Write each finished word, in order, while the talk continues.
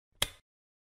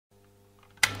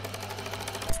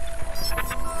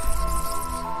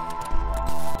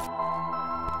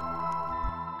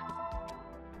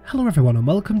Hello everyone and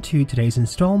welcome to today's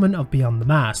installment of Beyond the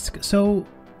Mask. So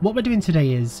what we're doing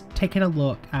today is taking a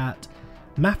look at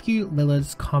Matthew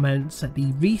Lillard's comments at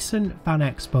the recent Fan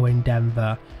Expo in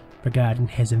Denver regarding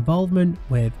his involvement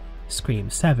with Scream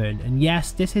 7. And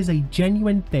yes, this is a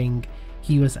genuine thing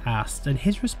he was asked and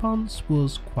his response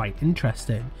was quite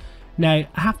interesting. Now,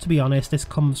 I have to be honest, this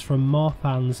comes from more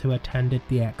fans who attended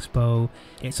the expo.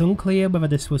 It's unclear whether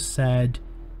this was said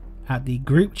at the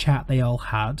group chat they all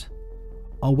had,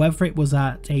 or whether it was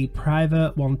at a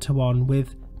private one-to-one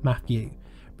with Matthew.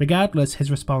 Regardless, his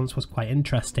response was quite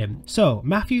interesting. So,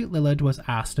 Matthew Lillard was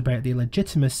asked about the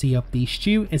legitimacy of the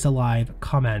 "Stu is alive"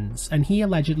 comments, and he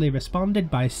allegedly responded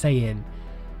by saying,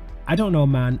 "I don't know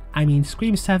man, I mean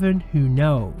Scream 7, who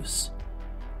knows?"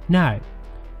 Now,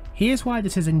 here's why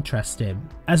this is interesting.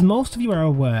 As most of you are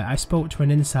aware, I spoke to an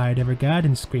insider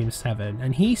regarding Scream 7,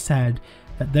 and he said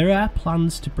that there are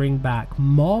plans to bring back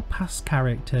more past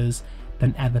characters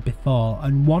than ever before,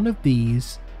 and one of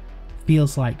these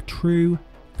feels like true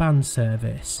fan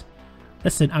service.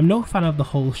 Listen, I'm no fan of the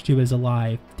whole "Stu is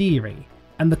alive" theory,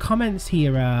 and the comments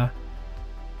here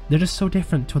they're just so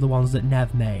different to the ones that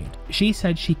Nev made. She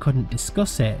said she couldn't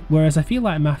discuss it, whereas I feel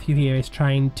like Matthew here is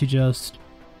trying to just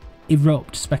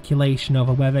erupt speculation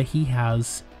over whether he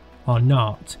has or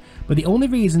not. But the only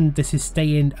reason this is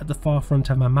staying at the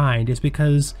forefront of my mind is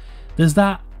because there's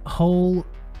that whole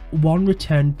 "one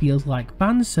return feels like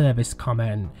fan service"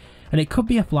 comment, and it could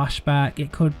be a flashback,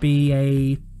 it could be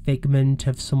a figment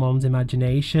of someone's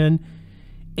imagination.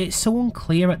 It's so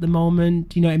unclear at the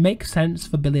moment. You know, it makes sense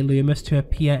for Billy Loomis to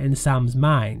appear in Sam's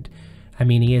mind. I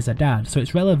mean, he is a dad, so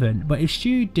it's relevant, but if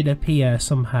Stu did appear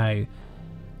somehow,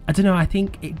 I don't know, I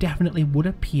think it definitely would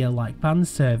appear like fan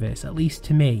service, at least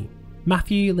to me.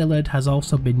 Matthew Lillard has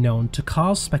also been known to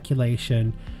cause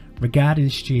speculation regarding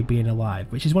Stu being alive,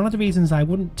 which is one of the reasons I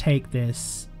wouldn't take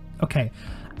this. Okay,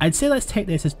 I'd say let's take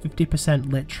this as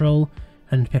 50% literal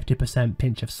and 50%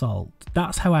 pinch of salt.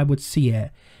 That's how I would see it.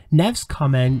 Nev's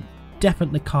comment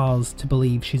definitely caused to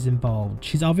believe she's involved.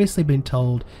 She's obviously been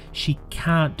told she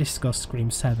can't discuss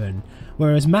Scream 7,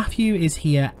 whereas Matthew is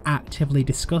here actively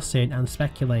discussing and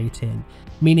speculating,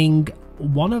 meaning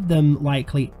one of them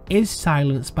likely is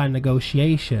silenced by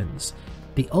negotiations,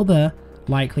 the other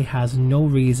likely has no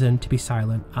reason to be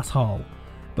silent at all.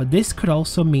 But this could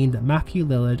also mean that Matthew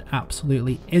Lillard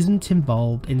absolutely isn't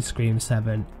involved in Scream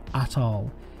 7 at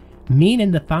all, meaning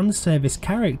the fan service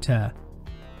character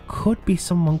could be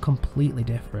someone completely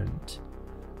different.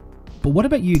 But what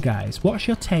about you guys? What's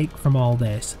your take from all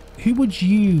this? Who would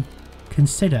you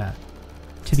consider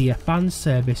to be a fan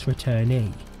service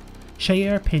returnee? Share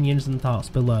your opinions and thoughts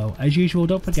below. As usual,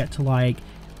 don't forget to like,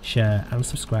 share and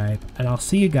subscribe, and I'll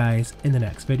see you guys in the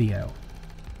next video.